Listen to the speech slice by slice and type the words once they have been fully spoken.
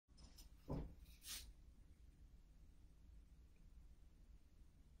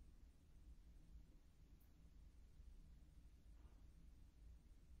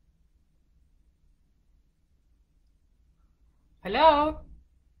Hello?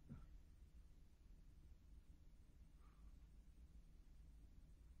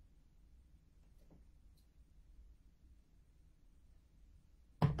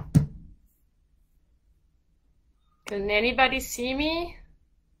 Can anybody see me?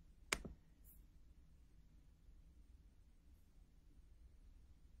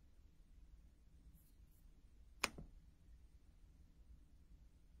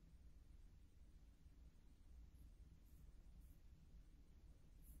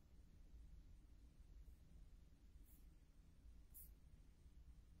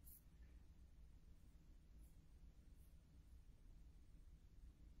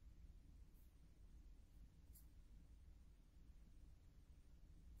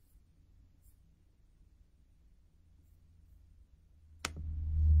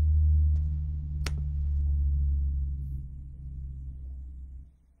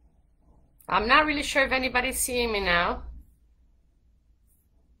 I'm not really sure if anybody's seeing me now.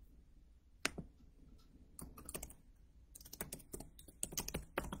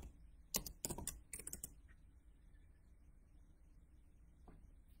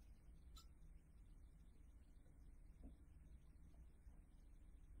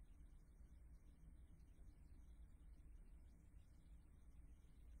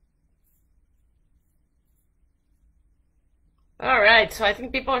 All right, so I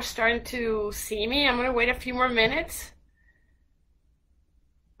think people are starting to see me. I'm gonna wait a few more minutes.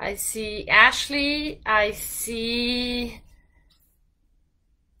 I see Ashley. I see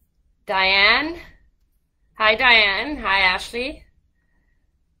Diane. Hi, Diane. Hi, Ashley.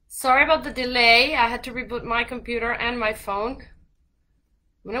 Sorry about the delay. I had to reboot my computer and my phone.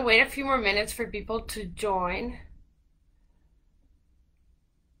 I'm gonna wait a few more minutes for people to join.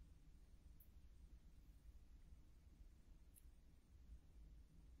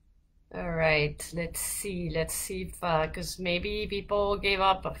 All right, let's see if, because maybe people gave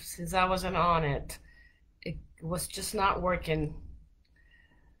up since I wasn't on it. It was just not working.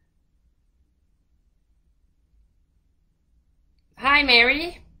 Hi,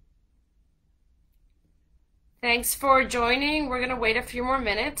 Mary. Thanks for joining. We're gonna wait a few more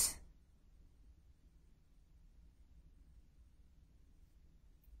minutes.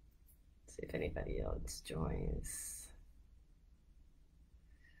 See if anybody else joins.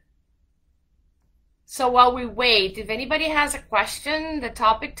 So while we wait, if anybody has a question, the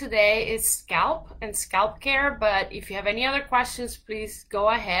topic today is scalp and scalp care, but if you have any other questions, please go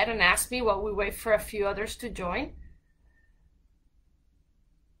ahead and ask me while we wait for a few others to join.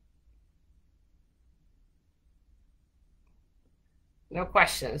 No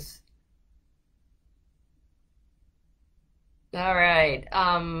questions. All right.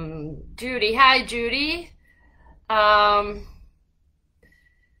 Judy. Hi, Judy.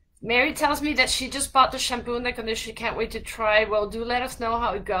 Mary tells me that she just bought the shampoo and the conditioner. Can't wait to try. Well, do let us know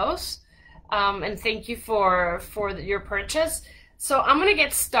how it goes. And thank you for your purchase. So I'm gonna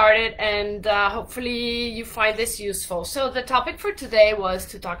get started, and hopefully you find this useful. So the topic for today was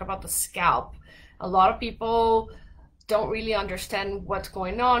to talk about the scalp. A lot of people don't really understand what's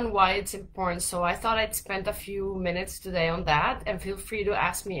going on, why it's important. So I thought I'd spend a few minutes today on that, and feel free to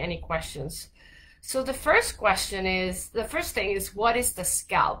ask me any questions. So the first thing is, what is the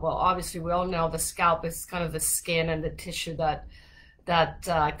scalp? Well, obviously we all know the scalp is kind of the skin and the tissue that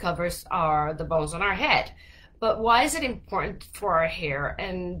covers the bones on our head. But why is it important for our hair?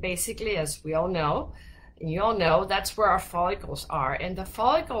 And basically, as we all know, and you all know, that's where our follicles are. And the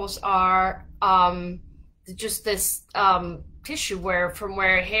follicles are just this tissue from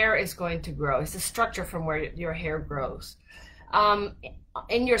where hair is going to grow. It's the structure from where your hair grows.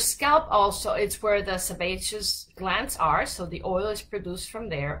 In your scalp also, it's where the sebaceous glands are, so the oil is produced from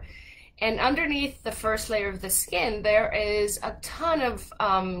there. And underneath the first layer of the skin, there is a ton of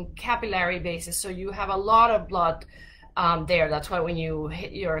capillary bases, so you have a lot of blood there. That's why when you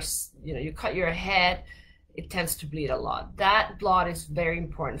hit you cut your head, it tends to bleed a lot. That blood is very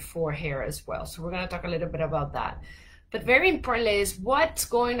important for hair as well. So we're going to talk a little bit about that. But very importantly is what's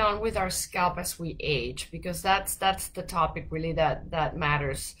going on with our scalp as we age, because that's the topic really that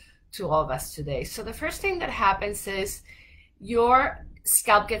matters to all of us today. So the first thing that happens is your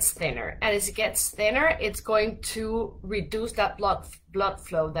scalp gets thinner, and as it gets thinner, it's going to reduce that blood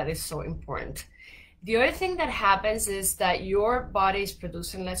flow that is so important. The other thing that happens is that your body is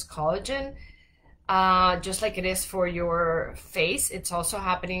producing less collagen, just like it is for your face. It's also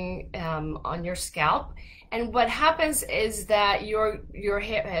happening on your scalp. And what happens is that your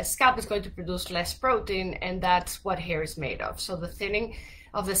scalp is going to produce less protein, and that's what hair is made of. So the thinning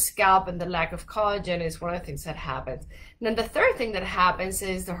of the scalp and the lack of collagen is one of the things that happens. And then the third thing that happens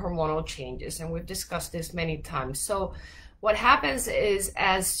is the hormonal changes, and we've discussed this many times. So what happens is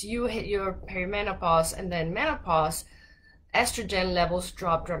as you hit your perimenopause and then menopause, estrogen levels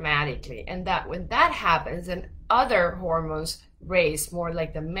drop dramatically. And that when that happens, then other hormones raise, more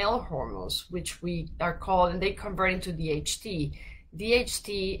like the male hormones, which we are called, and they convert into DHT.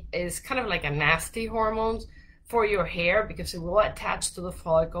 DHT is kind of like a nasty hormone for your hair because it will attach to the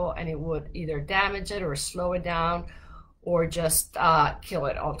follicle and it would either damage it or slow it down or just kill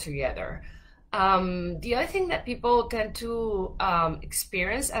it altogether. The other thing that people tend to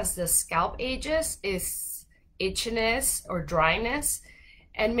experience as the scalp ages is itchiness or dryness.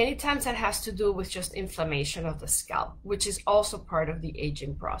 And many times that has to do with just inflammation of the scalp, which is also part of the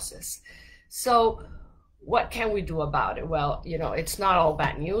aging process. So what can we do about it? Well, you know, it's not all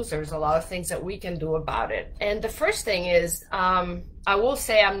bad news. There's a lot of things that we can do about it. And the first thing is, I will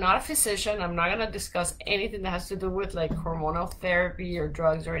say I'm not a physician. I'm not going to discuss anything that has to do with like hormonal therapy or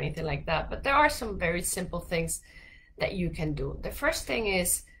drugs or anything like that. But there are some very simple things that you can do. The first thing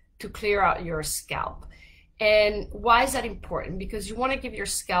is to clear out your scalp. And why is that important? Because you want to give your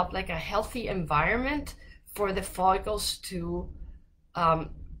scalp like a healthy environment for the follicles to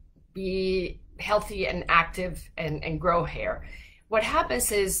be healthy and active and grow hair. What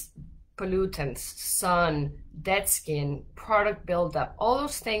happens is pollutants, sun, dead skin, product buildup, all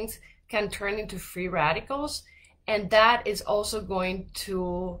those things can turn into free radicals, and that is also going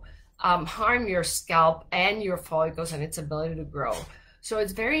to harm your scalp and your follicles and its ability to grow. So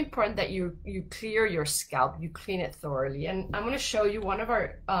it's very important that you clear your scalp, you clean it thoroughly. And I'm going to show you one of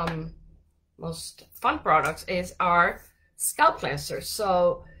our most fun products is our scalp cleanser.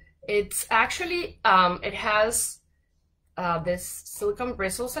 So it's actually, it has this silicone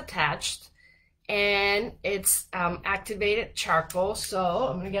bristles attached, and it's activated charcoal. So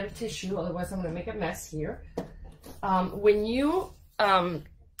I'm going to get a tissue, otherwise I'm going to make a mess here. When you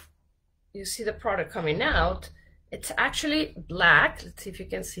see the product coming out, it's actually black. Let's see if you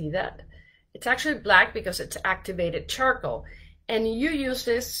can see that. It's actually black because it's activated charcoal. And you use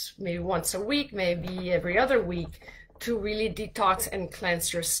this maybe once a week, maybe every other week, to really detox and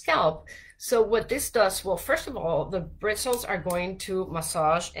cleanse your scalp. So what this does, well, first of all, the bristles are going to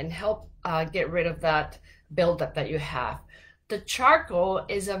massage and help get rid of that buildup that you have. The charcoal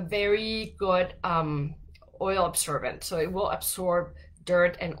is a very good oil absorbent, so it will absorb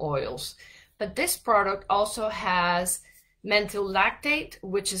dirt and oils. But this product also has menthol lactate,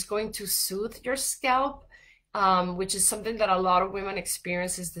 which is going to soothe your scalp, which is something that a lot of women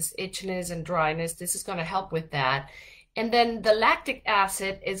experience, is this itchiness and dryness. This is going to help with that. And then the lactic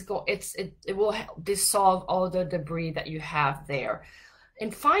acid is it will help dissolve all the debris that you have there.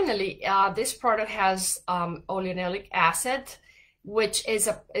 And finally, this product has oleanolic acid, which is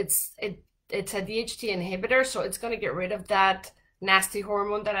it's a DHT inhibitor, so it's going to get rid of that nasty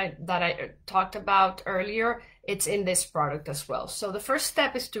hormone that I talked about earlier. It's in this product as well. So the first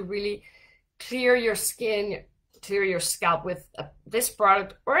step is to really clear your skin, clear your scalp with this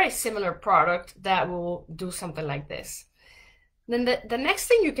product or a similar product that will do something like this. Then the next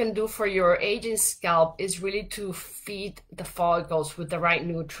thing you can do for your aging scalp is really to feed the follicles with the right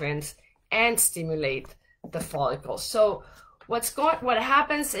nutrients and stimulate the follicles. So what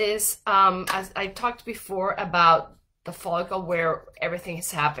happens is, as I talked before about the follicle where everything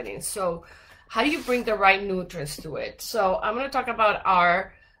is happening. So how do you bring the right nutrients to it? So I'm going to talk about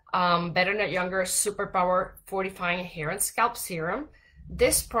our Better Not Younger Superpower Fortifying Hair and Scalp Serum.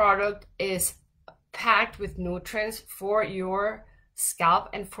 This product is packed with nutrients for your scalp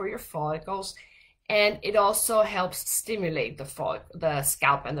and for your follicles, and it also helps stimulate the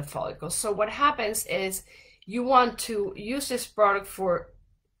scalp and the follicles. So what happens is you want to use this product for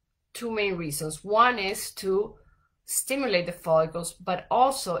two main reasons. One is to stimulate the follicles, but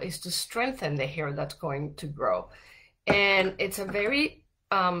also is to strengthen the hair that's going to grow. And it's a very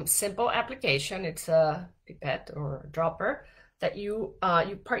simple application. It's a pipette or a dropper that you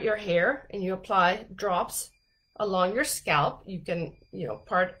part your hair and you apply drops along your scalp. You can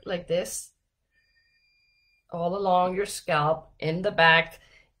part like this all along your scalp, in the back,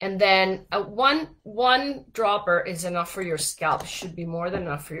 and then one dropper is enough for your scalp. It should be more than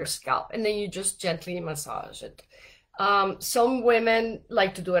enough for your scalp, and then you just gently massage it. Some women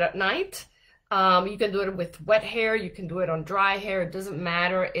like to do it at night. You can do it with wet hair, you can do it on dry hair, it doesn't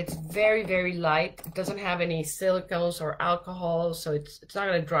matter. It's very, very light. It doesn't have any silicones or alcohol, so it's not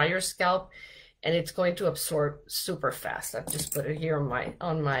going to dry your scalp, and it's going to absorb super fast. I've just put it here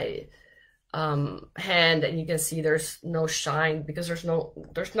on my hand, and you can see there's no shine because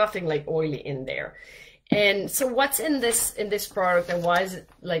there's nothing like oily in there. And so what's in this product, and why is it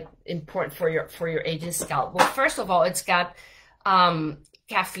like important for your aging scalp? Well, first of all, it's got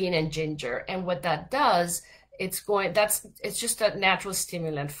caffeine and ginger, and what that does it's just a natural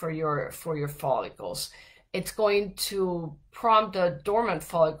stimulant for your follicles. It's going to prompt the dormant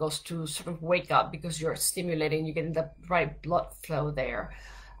follicles to sort of wake up because you're stimulating, you're getting the right blood flow there.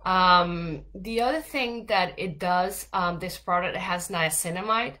 The other thing that it does, this product has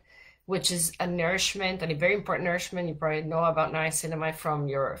niacinamide, which is a nourishment, and a very important nourishment. You probably know about niacinamide from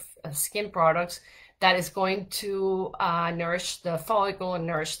your skin products, that is going to nourish the follicle and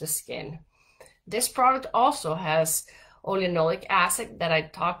nourish the skin. This product also has oleanolic acid that I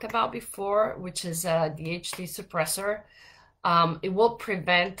talked about before, which is a DHT suppressor. It will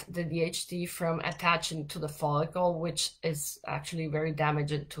prevent the DHT from attaching to the follicle, which is actually very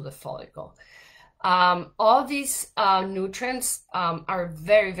damaging to the follicle. All these nutrients are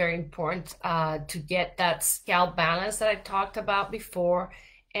very, very important to get that scalp balance that I talked about before,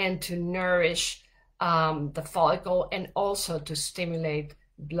 and to nourish the follicle, and also to stimulate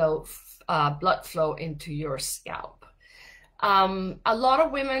blood flow into your scalp. A lot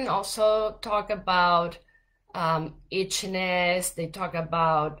of women also talk about itchiness. They talk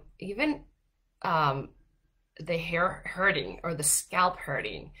about even the hair hurting or the scalp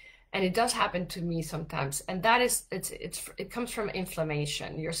hurting, and it does happen to me sometimes. And that is, it comes from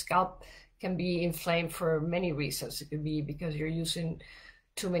inflammation. Your scalp can be inflamed for many reasons. It could be because you're using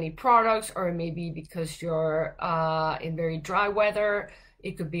too many products, or maybe because you're in very dry weather.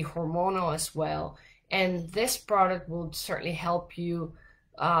 It could be hormonal as well. And this product will certainly help you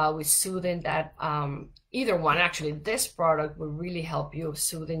with soothing that. Either one, actually, this product will really help you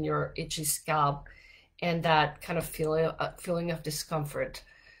soothing your itchy scalp and that kind of feeling of discomfort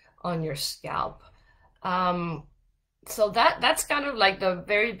on your scalp. So that's kind of like the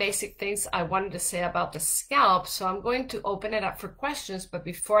very basic things I wanted to say about the scalp. So I'm going to open it up for questions, but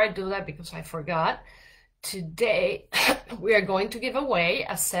before I do that, because I forgot, today we are going to give away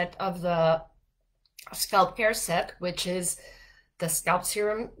a set of the scalp care set, which is the scalp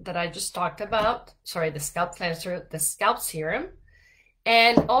serum that I just talked about. Sorry, the scalp cleanser, the scalp serum,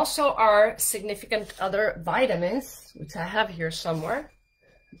 and also our significant other vitamins, which I have here somewhere,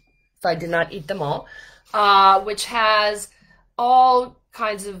 if I did not eat them all, which has all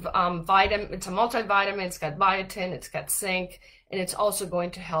kinds of vitamin. It's a multivitamin. It's got biotin, it's got zinc, and it's also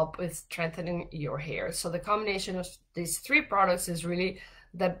going to help with strengthening your hair. So the combination of these three products is really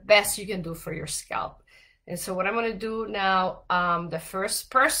the best you can do for your scalp. And so what I'm going to do now, the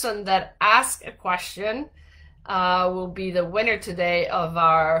first person that asks a question will be the winner today of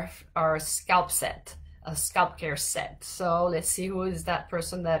our scalp set, a scalp care set. So let's see who is that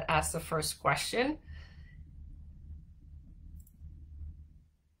person that asked the first question.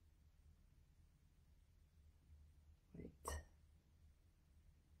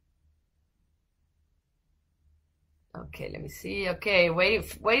 Okay, let me see. Okay,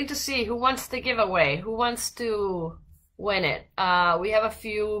 waiting to see who wants the giveaway. Who wants to win it? We have a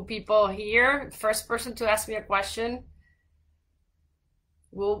few people here. First person to ask me a question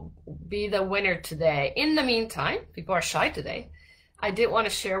will be the winner today. In the meantime, people are shy today. I did want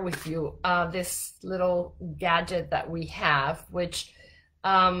to share with you this little gadget that we have, which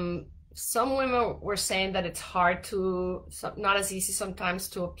some women were saying that it's hard to, not as easy sometimes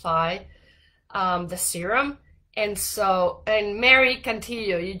to apply the serum. And so, and Mary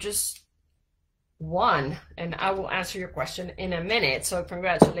Cantillo, you just won, and I will answer your question in a minute. So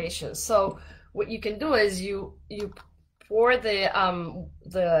congratulations. So what you can do is you pour the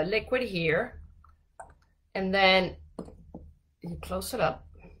liquid here, and then you close it up.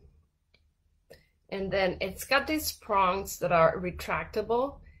 And then it's got these prongs that are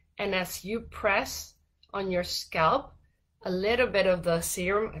retractable. And as you press on your scalp, a little bit of the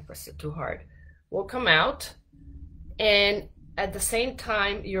serum, I pressed it too hard, will come out. And at the same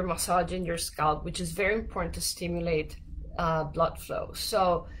time, you're massaging your scalp, which is very important to stimulate blood flow.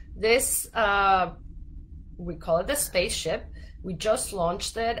 So this, we call it the spaceship. We just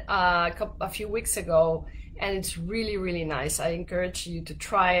launched it a few weeks ago, and it's really, really nice. I encourage you to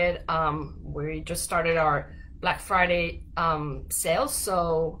try it. We just started our Black Friday sales,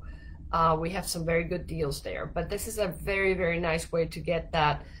 so we have some very good deals there. But this is a very, very nice way to get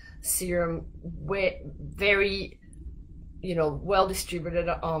that serum very, well distributed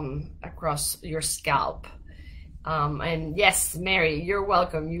across your scalp. And yes, Mary, you're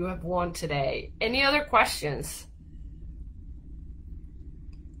welcome. You have won today. Any other questions?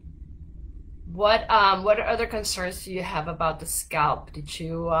 What other concerns do you have about the scalp? Did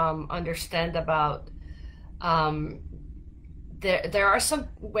you understand about there are some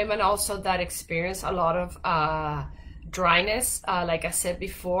women also that experience a lot of dryness, like I said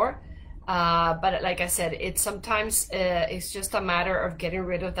before. But like I said, it's sometimes it's just a matter of getting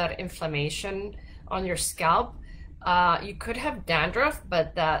rid of that inflammation on your scalp. You could have dandruff,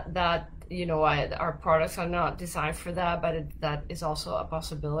 but that you know, our products are not designed for that, but that is also a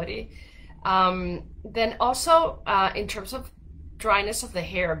possibility. Then also in terms of dryness of the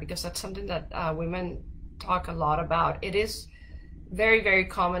hair, because that's something that women talk a lot about. It is very, very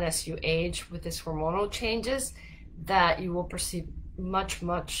common as you age with these hormonal changes that you will perceive much,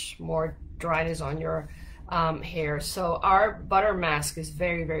 much more dryness on your hair. So our butter mask is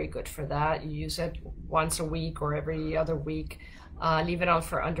very, very good for that. You use it once a week or every other week. Leave it on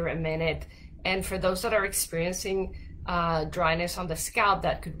for under a minute. And for those that are experiencing dryness on the scalp,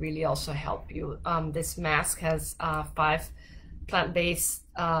 that could really also help you. This mask has 5 plant-based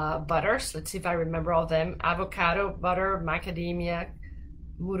butters. Let's see if I remember all of them. Avocado butter, macadamia,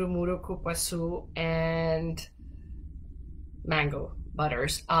 murumuru, cupuaçu, and mango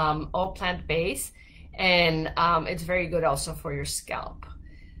butters, all plant-based, and it's very good also for your scalp.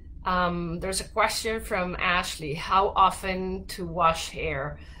 There's a question from Ashley: how often to wash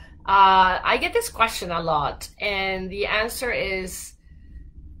hair? I get this question a lot, and the answer is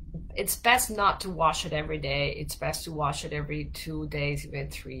it's best not to wash it every day. It's best to wash it every 2 days,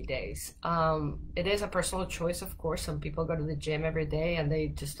 even 3 days. It is a personal choice, of course. Some people go to the gym every day and they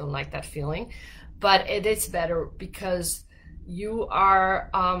just don't like that feeling, but it is better because you are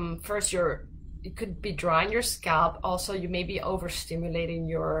first, you could be drying your scalp. Also, you may be overstimulating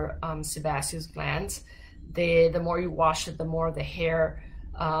your sebaceous glands. The more you wash it, the more the hair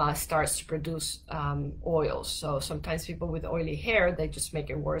starts to produce oils. So sometimes people with oily hair, they just make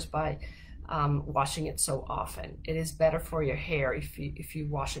it worse by washing it so often. It is better for your hair if you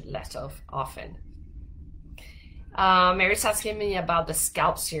wash it less often. Mary's asking me about the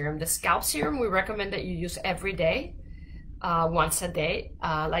scalp serum. The scalp serum, we recommend that you use every day. Once a day.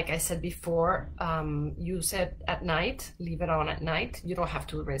 Like I said before, use it at night, leave it on at night. You don't have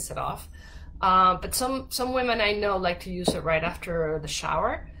to rinse it off. But some women I know like to use it right after the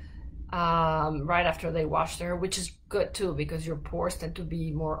shower, right after they wash their hair, which is good too, because your pores tend to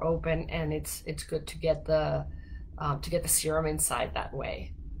be more open, and it's good to get the serum inside that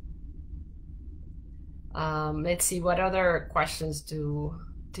way. Let's see, what other questions do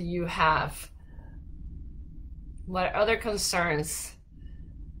you have? What other concerns?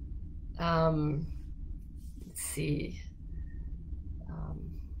 Let's see.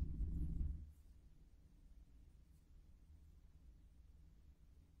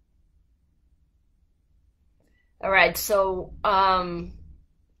 All right, so some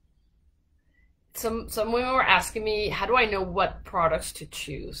women were asking me, how do I know what products to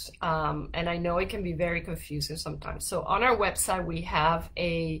choose? And I know it can be very confusing sometimes. So on our website, we have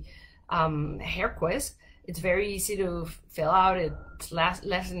a hair quiz. It's very easy to fill out. It's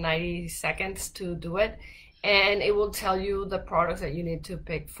less than 90 seconds to do it. And it will tell you the products that you need to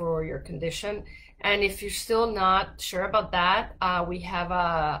pick for your condition. And if you're still not sure about that, we have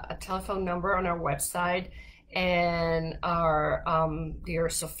a telephone number on our website. And our dear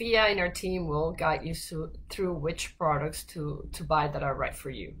Sophia in our team will guide you through which products to buy that are right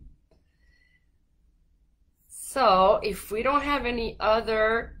for you. So if we don't have any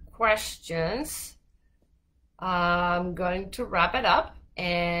other questions, I'm going to wrap it up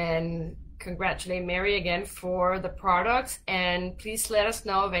and congratulate Mary again for the products, and please let us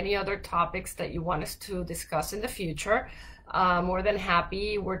know of any other topics that you want us to discuss in the future. More than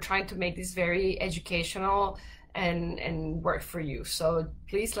happy. We're trying to make this very educational and work for you. So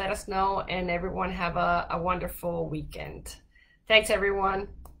please let us know, and everyone have a wonderful weekend. Thanks everyone.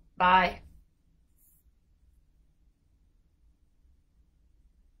 Bye.